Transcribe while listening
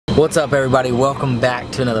What's up, everybody? Welcome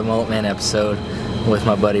back to another Mullet Man episode with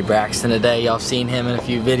my buddy Braxton today. Y'all seen him in a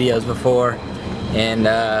few videos before, and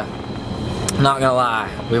not gonna lie,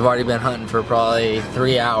 we've already been hunting for probably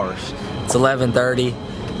 3 hours. It's 11:30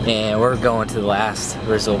 and we're going to the last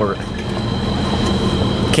resort.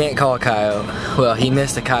 Can't call a coyote. Well, he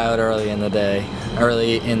missed a coyote early in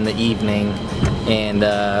the evening, and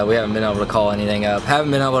we haven't been able to call anything up.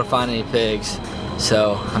 Haven't been able to find any pigs,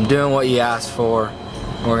 so I'm doing what you asked for.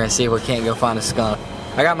 We're gonna see if we can't go find a skunk.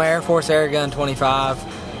 I got my Air Force Air Gun 25,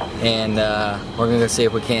 and we're gonna go see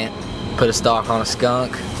if we can't put a stock on a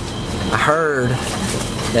skunk. I heard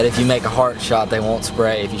that if you make a heart shot, they won't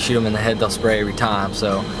spray. If you shoot them in the head, they'll spray every time.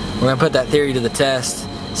 So we're gonna put that theory to the test,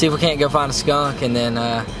 see if we can't go find a skunk, and then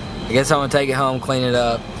I guess I'm gonna take it home, clean it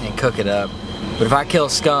up, and cook it up. But if I kill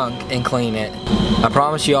a skunk and clean it, I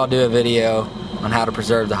promise you I'll do a video on how to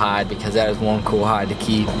preserve the hide, because that is one cool hide to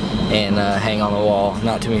keep and hang on the wall.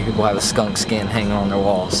 Not too many people have a skunk skin hanging on their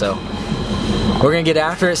wall, so we're gonna get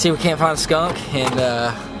after it, see if we can't find a skunk, and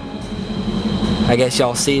I guess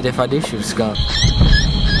y'all see it if I do shoot a skunk.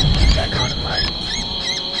 Back on it, right.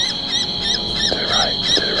 To the right,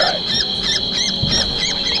 to the right.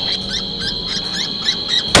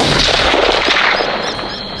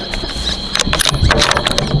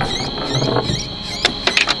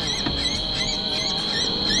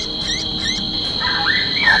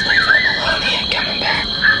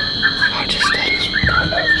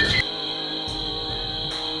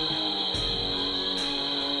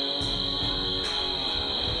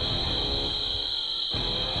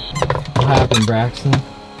 What happened, Braxton?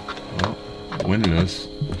 Well, winded us.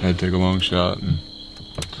 Had to take a long shot and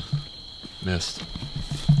missed.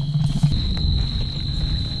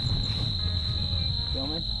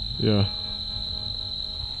 Filming? Yeah.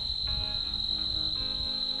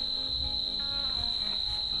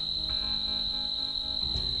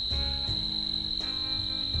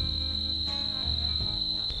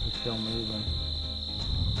 It's still moving.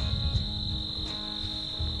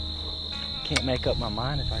 Can't make up my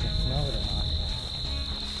mind if I can smell it or not.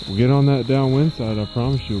 We'll get on that downwind side. I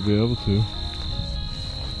promise you'll be able to.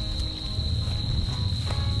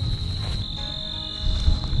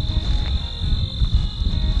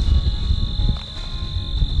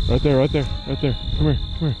 Right there, right there, right there. Come here,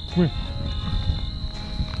 come here, come here.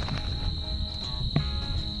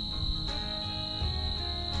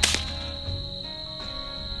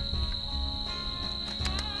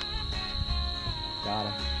 Got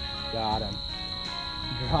him. Got him.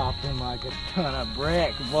 Dropped him like a ton of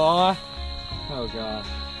brick, boy. Oh god.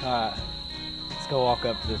 Alright. Let's go walk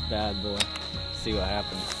up to this bad boy. See what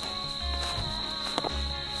happens.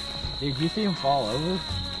 Dude, you see him fall over?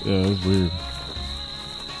 Yeah, that's weird.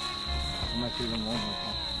 How much even one was?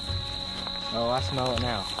 Oh, I smell it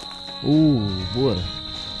now. Ooh, boy.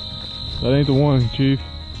 That ain't the one, Chief.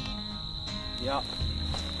 Yep.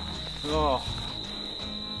 Oh.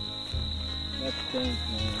 That stinks,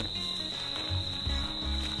 man.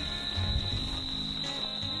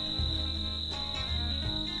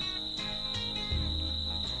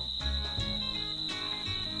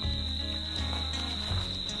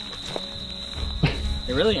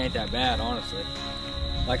 It really ain't that bad, honestly.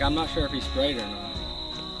 Like, I'm not sure if he sprayed or not.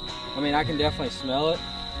 I mean, I can definitely smell it,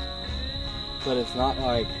 but it's not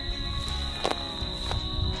like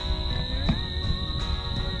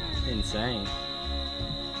insane.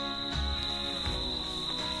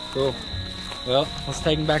 Cool. Well, let's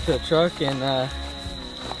take him back to the truck, and I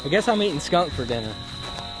guess I'm eating skunk for dinner.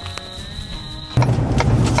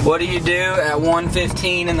 What do you do at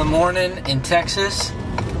 1:15 in the morning in Texas?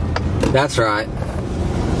 That's right.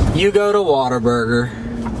 You go to Whataburger.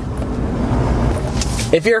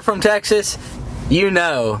 If you're from Texas, you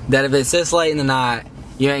know that if it's this late in the night,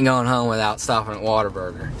 you ain't going home without stopping at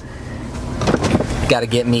Whataburger. Gotta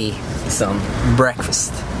get me some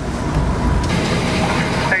breakfast.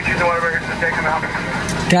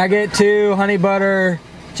 Can I get 2 honey butter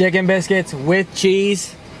chicken biscuits with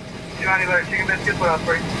cheese? 2 honey butter chicken biscuits, what else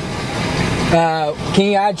for you? Can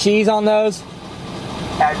you add cheese on those?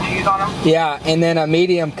 Add cheese on them? Yeah, and then a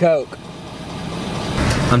medium Coke.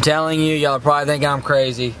 I'm telling you, y'all are probably thinking I'm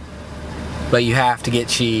crazy, but you have to get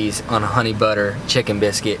cheese on a honey butter chicken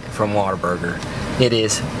biscuit from Whataburger. It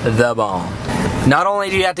is the bomb. Not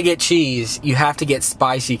only do you have to get cheese, you have to get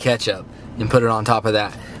spicy ketchup and put it on top of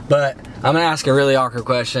that. But I'm gonna ask a really awkward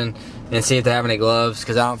question and see if they have any gloves,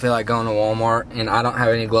 because I don't feel like going to Walmart, and I don't have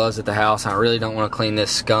any gloves at the house. I really don't want to clean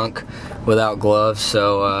this skunk without gloves,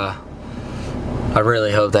 so I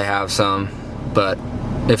really hope they have some, but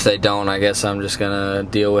if they don't, I guess I'm just gonna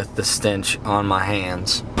deal with the stench on my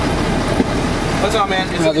hands. What's up, man?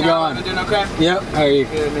 How's it going? I'm doing okay? Yep. How are you?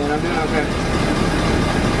 Good, man. I'm doing okay.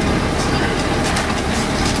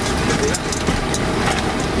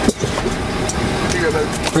 Here you go,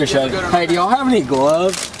 buddy. Appreciate it. Hey, do y'all have any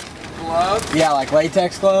gloves? Gloves? Yeah, like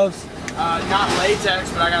latex gloves? Not latex,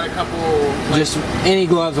 but I got a couple. Like, just any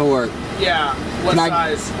gloves will work. Yeah. What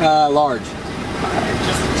size? Large.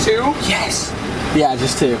 Just 2? Yes. Yeah,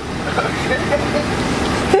 just 2.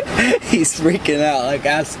 He's freaking out. Like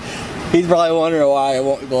he's probably wondering why I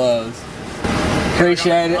want gloves.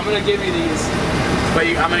 Appreciate it. I'm gonna give you these, but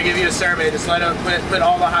I'm gonna give you a survey. Just put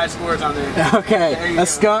all the high scores on there. Okay. A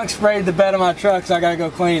skunk sprayed the bed of my truck, so I gotta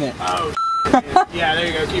go clean it. Oh. Yeah, there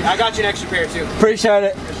you go. I got you an extra pair too. Appreciate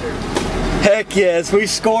it. For sure. Heck yes, we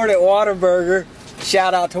scored at Whataburger.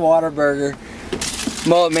 Shout out to Whataburger,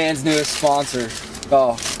 Mullet Man's newest sponsor.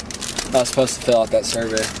 Oh, I was supposed to fill out that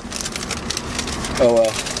survey. Oh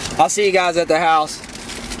well. I'll see you guys at the house.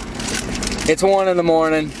 It's 1 in the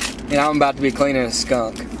morning, and I'm about to be cleaning a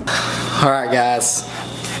skunk. All right, guys.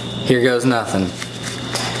 Here goes nothing.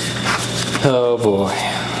 Oh boy.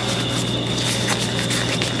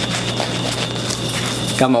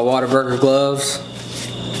 Got my Whataburger gloves.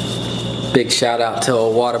 Big shout out to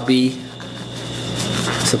Whataburger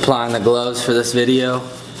supplying the gloves for this video.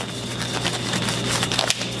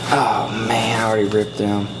 Oh man, I already ripped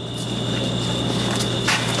them.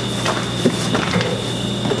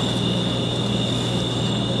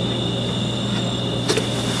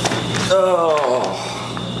 Oh,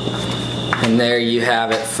 and there you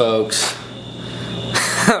have it, folks.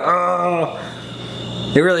 Oh,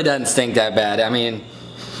 it really doesn't stink that bad. I mean,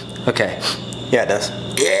 okay, yeah, it does.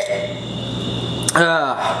 Yeah.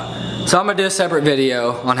 So I'm gonna do a separate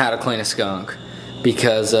video on how to clean a skunk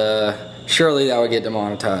because surely that would get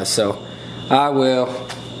demonetized. So I will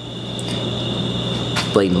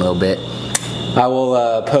bleeding a little bit. I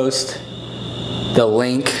will post the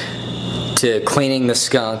link to cleaning the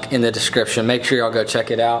skunk in the description. Make sure y'all go check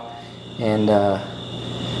it out, and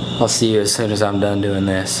I'll see you as soon as I'm done doing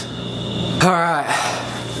this. Alright,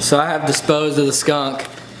 so I have disposed of the skunk.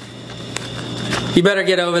 You better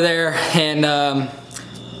get over there and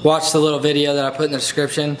watch the little video that I put in the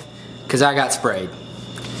description, because I got sprayed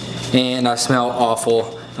and I smell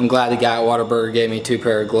awful. I'm glad the guy at Whataburger gave me 2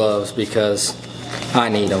 pair of gloves because I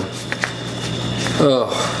need them.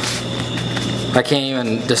 Ugh. I can't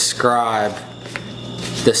even describe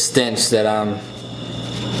the stench that I'm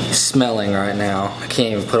smelling right now. I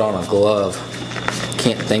can't even put on a glove.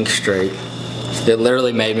 Can't think straight. It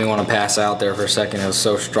literally made me want to pass out there for a second. It was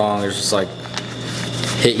so strong. It was just like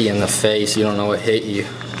hit you in the face. You don't know what hit you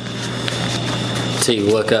until you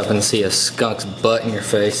look up and see a skunk's butt in your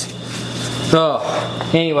face. Oh,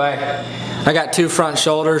 anyway, I got 2 front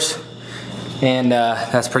shoulders. And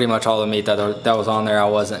that's pretty much all the meat that was on there. I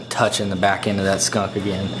wasn't touching the back end of that skunk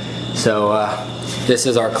again. So this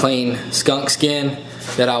is our clean skunk skin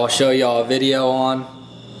that I will show y'all a video on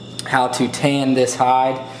how to tan this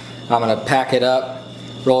hide. I'm gonna pack it up,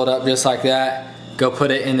 roll it up just like that, go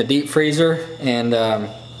put it in the deep freezer, and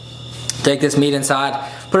take this meat inside,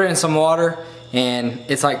 put it in some water, and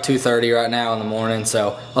it's like 2:30 right now in the morning.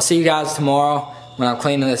 So I'll see you guys tomorrow when I'm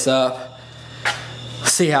cleaning this up.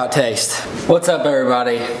 See how it tastes. What's up,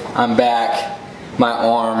 everybody? I'm back. My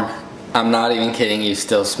arm, I'm not even kidding you,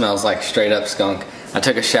 still smells like straight up skunk. I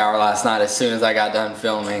took a shower last night as soon as I got done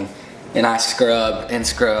filming, and I scrubbed and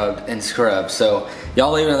scrubbed and scrubbed. So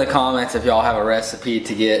y'all leave it in the comments if y'all have a recipe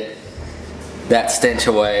to get that stench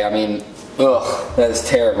away. I mean, ugh, that is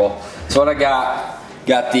terrible. So what I got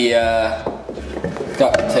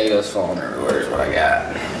potatoes falling everywhere is what I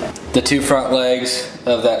got. The 2 front legs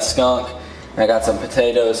of that skunk. I got some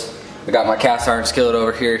potatoes. I got my cast iron skillet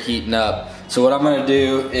over here heating up. So what I'm gonna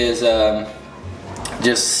do is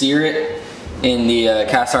just sear it in the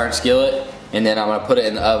cast iron skillet, and then I'm gonna put it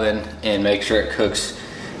in the oven and make sure it cooks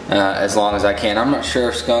as long as I can. I'm not sure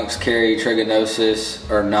if skunks carry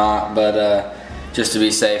trichinosis or not, but just to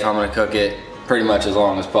be safe, I'm gonna cook it pretty much as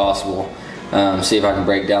long as possible. See if I can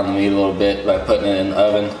break down the meat a little bit by putting it in the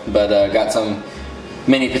oven. But got some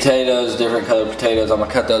mini potatoes, different colored potatoes. I'm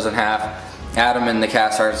gonna cut those in half. Add them in the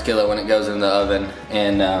cast iron skillet when it goes in the oven,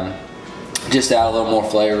 and just add a little more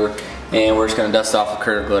flavor, and we're just going to dust off the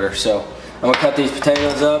critter glitter. So I'm going to cut these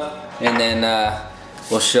potatoes up, and then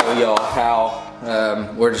we'll show y'all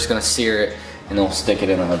how we're just going to sear it, and then we'll stick it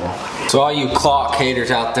in the oven. So all you clock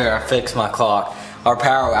haters out there, I fixed my clock. Our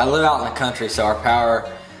power, I live out in the country, so our power,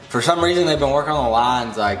 for some reason they've been working on the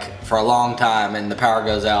lines like for a long time, and the power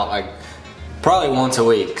goes out like probably once a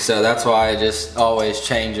week. So that's why it just always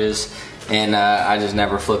changes, and I just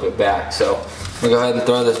never flip it back. So we'll go ahead and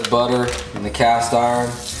throw this butter in the cast iron.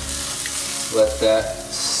 let that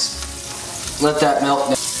melt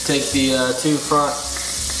down. Take the 2 front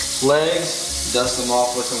legs, dust them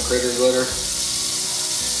off with some critter glitter.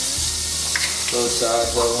 Both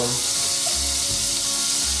sides of them.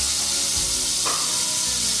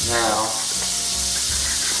 Now,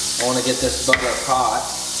 I want to get this butter hot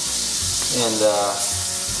and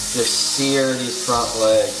just sear these front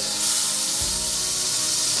legs.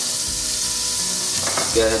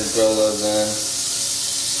 Go ahead and throw those in.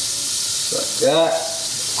 Just like that.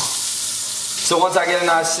 So once I get a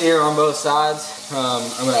nice sear on both sides, I'm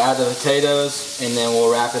going to add the potatoes and then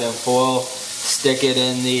we'll wrap it in foil, stick it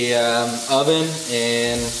in the oven,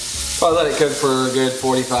 and probably let it cook for a good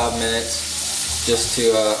 45 minutes. Just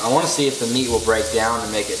to, I want to see if the meat will break down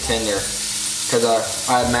and make it tender. Because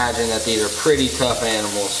I imagine that these are pretty tough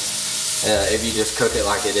animals if you just cook it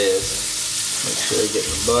like it is. Make sure you get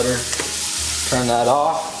the butter. Turn that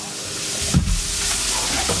off.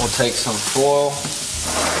 We'll take some foil.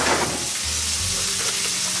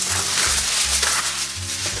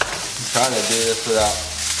 I'm trying to do this without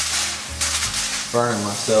burning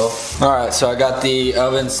myself. Alright, so I got the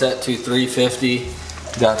oven set to 350.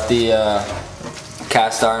 Got the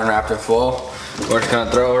cast iron wrapped in foil. We're just gonna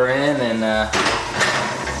throw her in and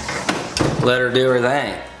let her do her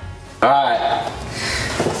thing. Alright,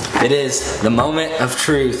 it is the moment of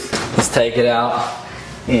truth. Let's take it out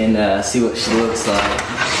and see what she looks like.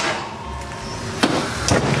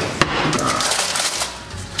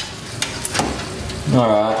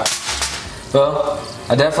 Alright, well,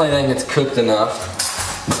 I definitely think it's cooked enough.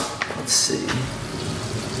 Let's see.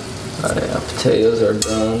 Oh yeah, potatoes are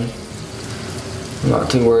done. I'm not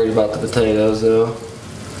too worried about the potatoes though.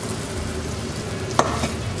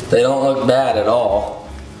 They don't look bad at all.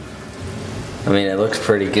 I mean, it looks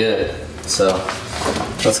pretty good. So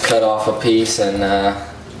let's cut off a piece and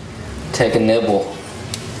take a nibble.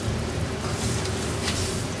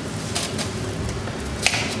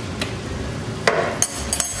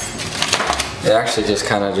 It actually just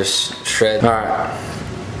kind of just shreds. All right.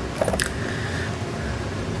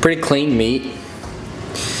 Pretty clean meat.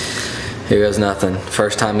 Here goes nothing.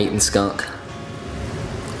 First time eating skunk.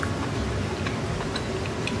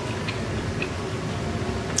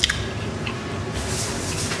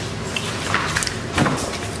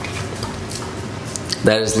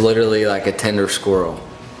 That is literally like a tender squirrel.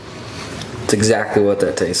 It's exactly what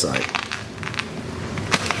that tastes like.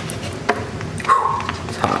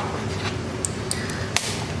 It's hot.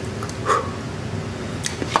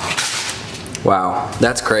 Wow,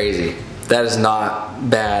 that's crazy. That is not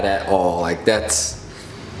bad at all. Like, that's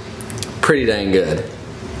pretty dang good.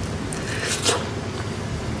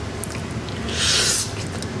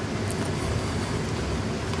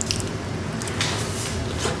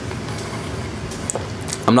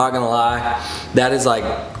 I'm not gonna lie, that is like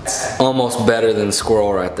almost better than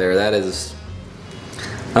squirrel right there. That is,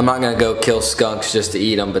 I'm not gonna go kill skunks just to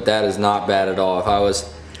eat them, but that is not bad at all. If I was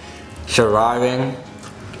surviving,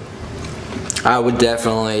 I would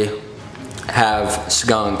definitely have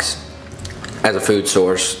skunks as a food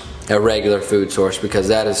source, a regular food source, because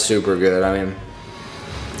that is super good. I mean,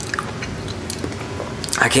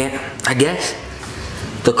 I guess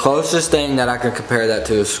the closest thing that I can compare that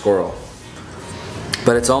to is squirrel.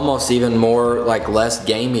 But it's almost even more, like, less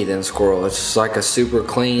gamey than squirrel. It's just like a super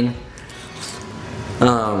clean,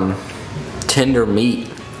 tender meat.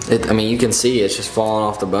 I mean, you can see it's just falling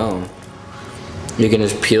off the bone. You can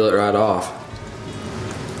just peel it right off.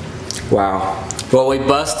 Wow. Well, we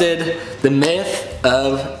busted the myth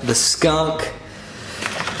of the skunk.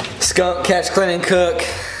 Skunk, catch, clean, and cook.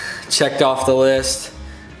 Checked off the list.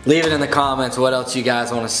 Leave it in the comments what else you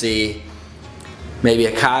guys want to see. Maybe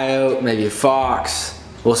a coyote, maybe a fox.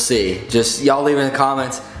 We'll see. Just y'all leave it in the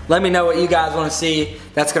comments. Let me know what you guys want to see.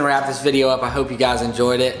 That's going to wrap this video up. I hope you guys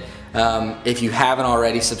enjoyed it. If you haven't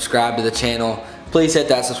already subscribed to the channel, please hit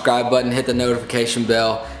that subscribe button, hit the notification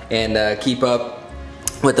bell, and keep up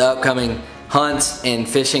with the upcoming hunts and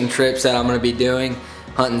fishing trips that I'm going to be doing.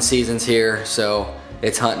 Hunting season's here, so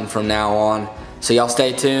it's hunting from now on. So y'all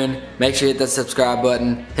stay tuned. Make sure you hit that subscribe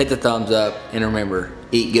button, hit the thumbs up, and remember,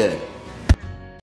 eat good.